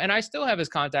 and I still have his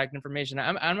contact information.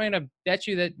 I'm going to bet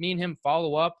you that me and him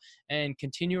follow up and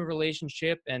continue a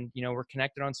relationship, and, we're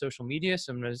connected on social media.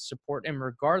 So I'm going to support him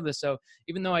regardless. So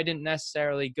even though I didn't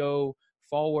necessarily go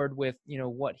forward with,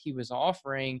 what he was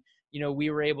offering, we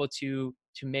were able to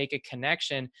make a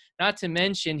connection. Not to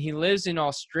mention, he lives in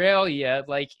Australia.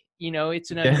 Like,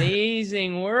 it's an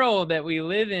amazing world that we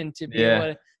live in, to be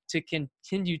able to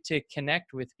continue to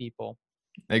connect with people.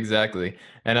 Exactly.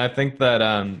 And I think that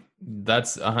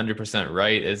that's 100%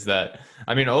 right, is that,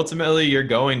 I mean, ultimately you're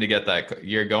going to get that,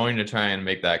 you're going to try and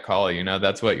make that call,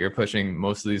 that's what you're pushing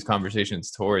most of these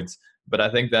conversations towards. But I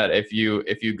think that if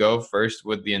you go first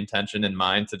with the intention in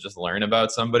mind to just learn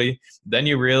about somebody, then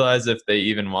you realize if they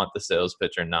even want the sales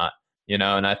pitch or not,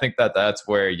 and I think that that's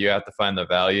where you have to find the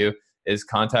value, is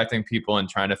contacting people and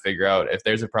trying to figure out if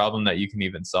there's a problem that you can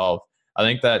even solve. I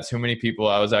think that too many people,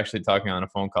 I was actually talking on a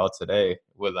phone call today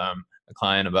with a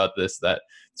client about this, that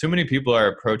too many people are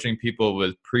approaching people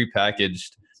with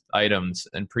prepackaged items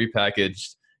and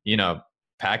prepackaged,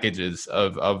 packages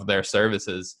of their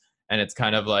services. And it's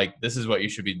kind of like, this is what you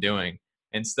should be doing,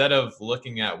 instead of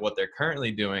looking at what they're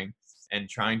currently doing and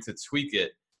trying to tweak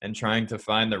it and trying to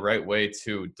find the right way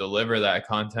to deliver that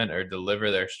content or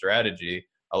deliver their strategy.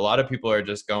 A lot of people are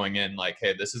just going in like,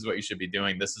 hey, this is what you should be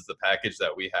doing. This is the package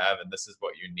that we have, and this is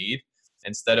what you need,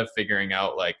 instead of figuring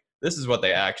out like, this is what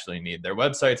they actually need. Their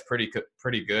website's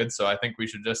pretty good, so I think we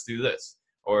should just do this.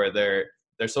 Or their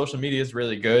their social media is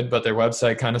really good, but their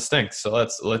website kind of stinks. So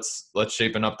let's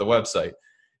shapen up the website.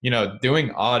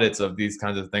 Doing audits of these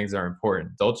kinds of things are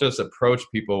important. Don't just approach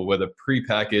people with a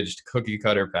prepackaged cookie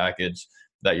cutter package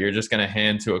that you're just going to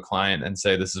hand to a client and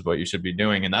say, this is what you should be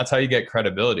doing. And that's how you get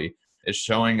credibility, is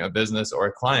showing a business or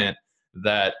a client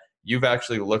that you've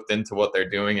actually looked into what they're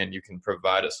doing and you can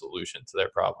provide a solution to their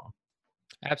problem.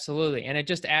 Absolutely. And it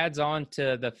just adds on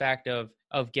to the fact of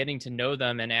getting to know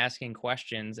them and asking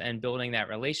questions and building that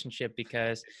relationship,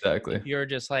 because Exactly. if you're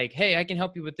just like, hey, I can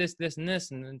help you with this, this, and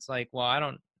this, and it's like, well, I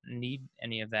don't need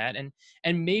any of that.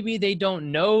 And maybe they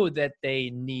don't know that they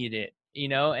need it,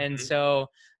 and Mhm. so,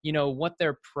 what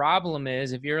their problem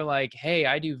is, if you're like, hey,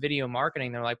 I do video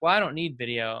marketing, they're like, well, I don't need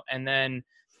video. And then,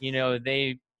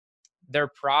 their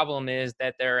problem is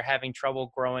that they're having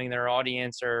trouble growing their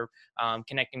audience, or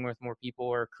connecting with more people,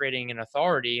 or creating an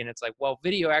authority. And it's like, well,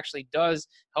 video actually does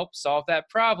help solve that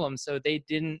problem. So they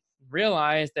didn't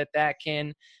realize that that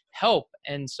can help.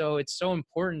 And so it's so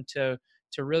important to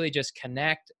really just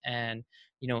connect and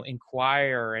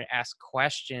inquire and ask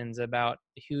questions about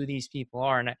who these people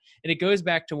are. And it goes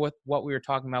back to what we were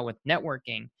talking about with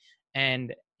networking,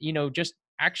 and just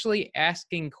actually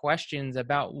asking questions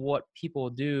about what people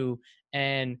do.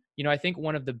 And I think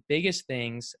one of the biggest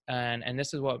things, and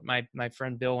this is what my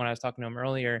friend Bill, when I was talking to him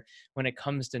earlier, when it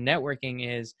comes to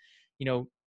networking, is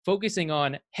focusing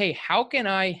on, hey, how can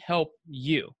I help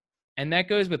you? And that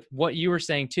goes with what you were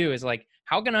saying too, is like,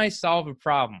 how can I solve a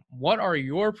problem? What are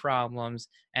your problems,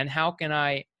 and how can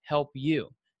I help you?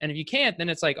 And if you can't, then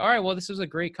it's like, all right, well, this was a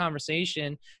great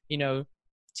conversation,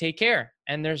 take care.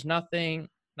 And there's nothing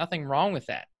wrong with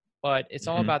that. But it's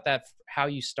all Mhm. about that, how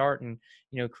you start and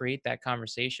create that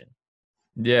conversation.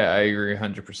 Yeah, I agree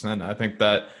 100%. I think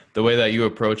that the way that you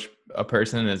approach a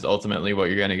person is ultimately what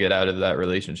you're going to get out of that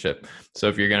relationship. So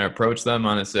if you're going to approach them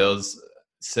on a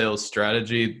sales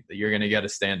strategy, you're going to get a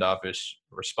standoffish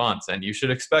response, and you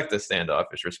should expect a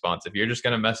standoffish response. If you're just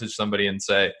going to message somebody and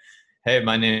say, "Hey,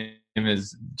 my name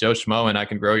is Joe Schmo and I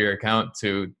can grow your account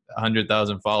to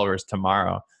 100,000 followers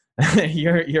tomorrow,"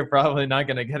 you're probably not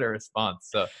going to get a response.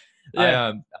 So I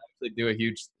Yeah. actually do a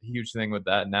huge thing with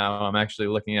that now. I'm actually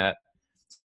looking at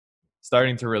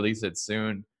starting to release it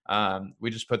soon. We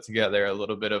just put together a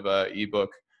little bit of a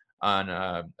ebook on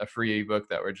a free ebook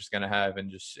that we're just going to have,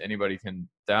 and just anybody can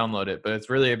download it. But it's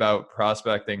really about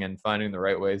prospecting and finding the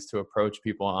right ways to approach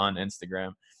people on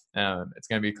Instagram. It's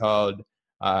going to be called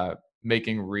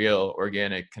Making Real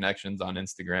Organic Connections on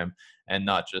Instagram, and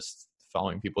not just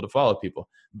following people to follow people.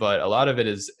 But a lot of it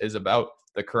is about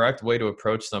the correct way to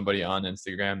approach somebody on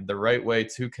Instagram, the right way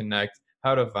to connect,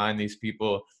 how to find these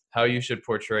people, how you should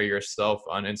portray yourself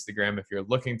on Instagram if you're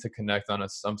looking to connect on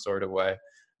some sort of way.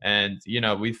 And,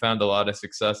 we found a lot of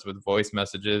success with voice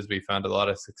messages. We found a lot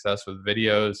of success with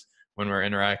videos when we're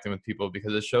interacting with people,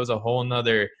 because it shows a whole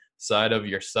nother side of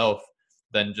yourself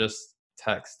than just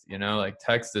text. Like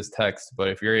text is text, but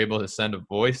if you're able to send a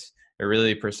voice, it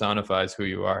really personifies who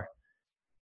you are.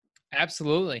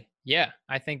 Absolutely. Yeah.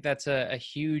 I think that's a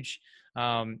huge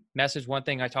message. One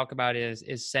thing I talk about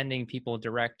is sending people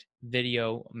direct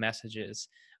video messages,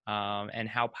 and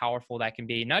how powerful that can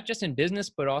be, not just in business,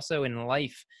 but also in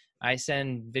life. I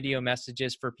send video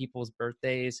messages for people's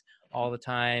birthdays all the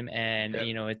time. And,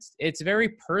 Yeah. it's very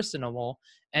personable.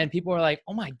 And people are like,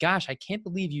 oh my gosh, I can't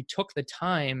believe you took the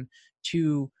time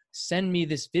to send me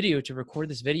this video, to record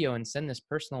this video and send this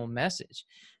personal message.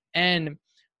 And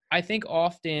I think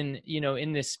often,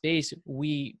 in this space,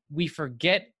 we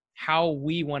forget how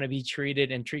we want to be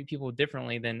treated and treat people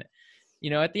differently than,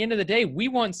 at the end of the day, we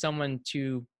want someone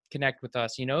to connect with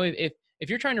us. If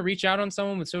you're trying to reach out on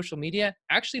someone with social media,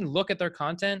 actually look at their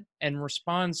content and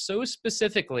respond so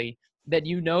specifically that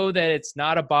that it's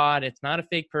not a bot, it's not a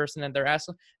fake person, that they're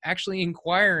actually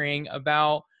inquiring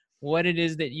about what it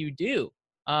is that you do.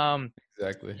 Um,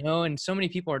 Exactly. and so many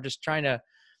people are just trying to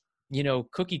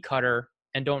cookie cutter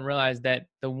and don't realize that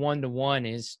the one-to-one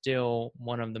is still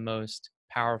one of the most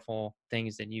powerful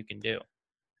things that you can do.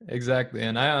 Exactly.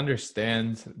 And I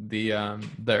understand the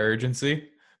urgency,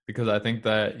 because I think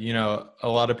that, a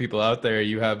lot of people out there,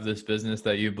 you have this business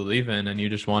that you believe in and you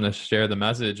just want to share the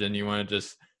message, and you want to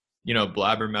just,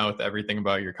 blabbermouth everything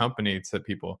about your company to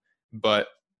people. But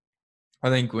I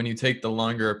think when you take the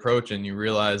longer approach and you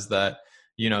realize that,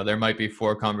 there might be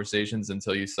 4 conversations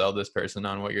until you sell this person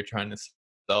on what you're trying to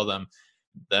sell them,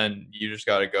 then you just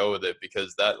got to go with it,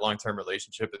 because that long-term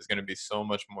relationship is going to be so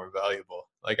much more valuable.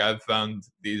 Like I've found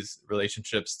these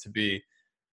relationships to be,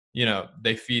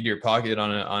 they feed your pocket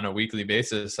on a weekly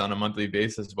basis, on a monthly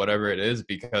basis, whatever it is,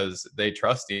 because they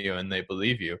trust you and they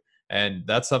believe you. And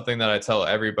that's something that I tell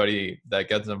everybody that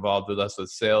gets involved with us with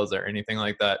sales or anything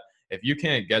like that. If you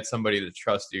can't get somebody to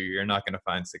trust you, you're not going to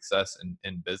find success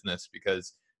in business,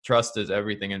 because trust is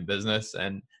everything in business.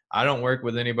 And I don't work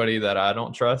with anybody that I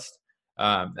don't trust.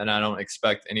 And I don't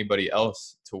expect anybody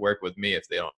else to work with me if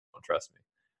they don't trust me.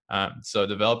 So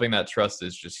developing that trust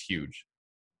is just huge.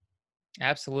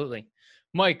 Absolutely.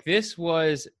 Mike, this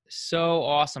was so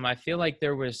awesome. I feel like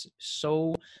there was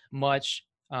so much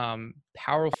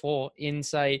powerful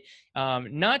insight,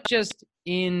 not just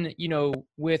in,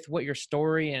 with what your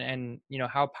story and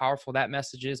how powerful that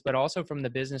message is, but also from the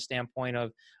business standpoint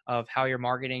of how you're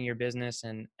marketing your business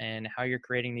and how you're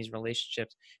creating these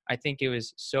relationships. I think it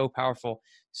was so powerful.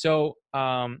 So,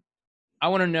 I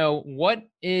want to know, what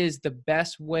is the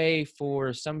best way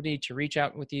for somebody to reach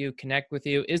out with you, connect with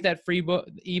you? Is that free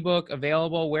ebook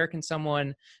available? Where can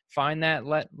someone find that?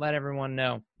 Let everyone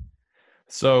know.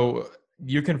 So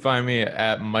you can find me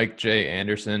at Mike J.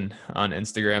 Anderson on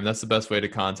Instagram. That's the best way to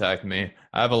contact me.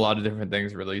 I have a lot of different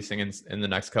things releasing in the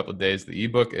next couple of days. The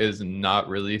ebook is not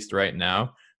released right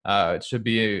now. It should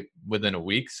be within a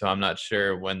week, so I'm not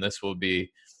sure when this will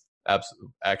be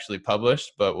actually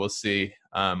published, but we'll see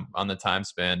on the time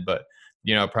span. But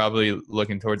probably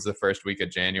looking towards the first week of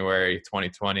January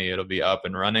 2020, it'll be up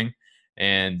and running.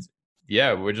 And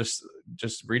yeah, we're just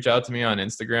reach out to me on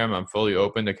Instagram. I'm fully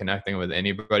open to connecting with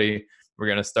anybody. We're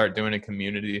going to start doing a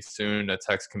community soon, a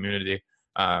text community,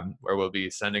 where we'll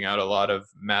be sending out a lot of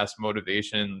mass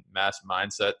motivation, mass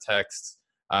mindset texts,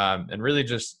 and really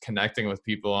just connecting with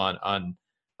people on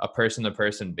a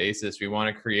person-to-person basis. We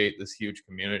want to create this huge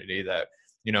community that,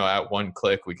 at one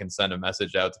click, we can send a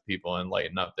message out to people and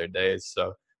lighten up their days.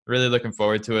 So really looking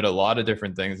forward to it. A lot of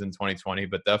different things in 2020,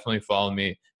 but definitely follow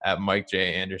me at Mike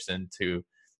J. Anderson to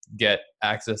get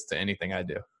access to anything I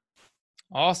do.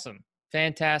 Awesome.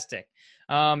 Fantastic.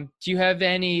 Do you have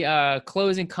any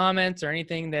closing comments or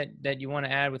anything that you want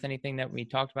to add with anything that we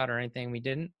talked about or anything we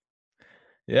didn't?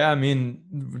 Yeah, I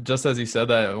mean, just as you said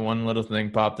that, one little thing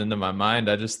popped into my mind.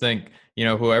 I just think,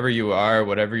 whoever you are,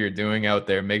 whatever you're doing out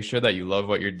there, make sure that you love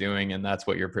what you're doing and that's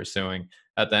what you're pursuing.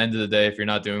 At the end of the day, if you're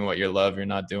not doing what you love, you're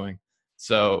not doing.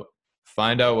 So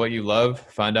find out what you love,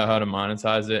 find out how to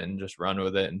monetize it, and just run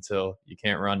with it until you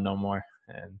can't run no more.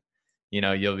 And,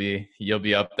 you'll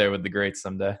be up there with the greats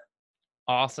someday.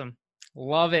 Awesome.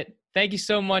 Love it. Thank you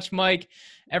so much, Mike.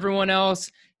 Everyone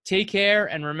else, take care.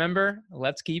 And remember,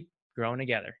 let's keep growing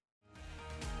together.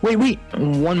 Wait,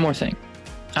 one more thing.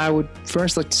 I would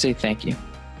first like to say thank you.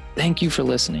 Thank you for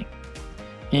listening.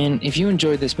 And if you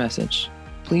enjoyed this message,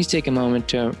 please take a moment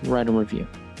to write a review.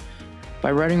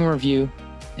 By writing a review,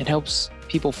 it helps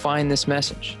people find this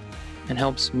message and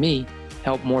helps me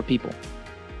help more people.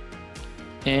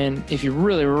 And if you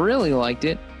really, really liked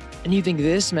it and you think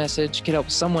this message could help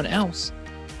someone else,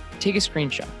 take a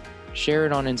screenshot, share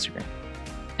it on Instagram,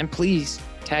 and please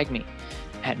tag me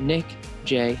at Nick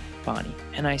J. Boni,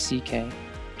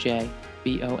 NickJBoni,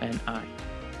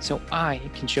 so I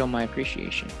can show my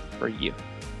appreciation for you.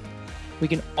 We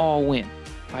can all win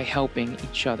by helping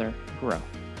each other grow.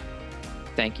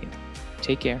 Thank you.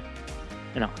 Take care,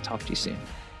 and I'll talk to you soon.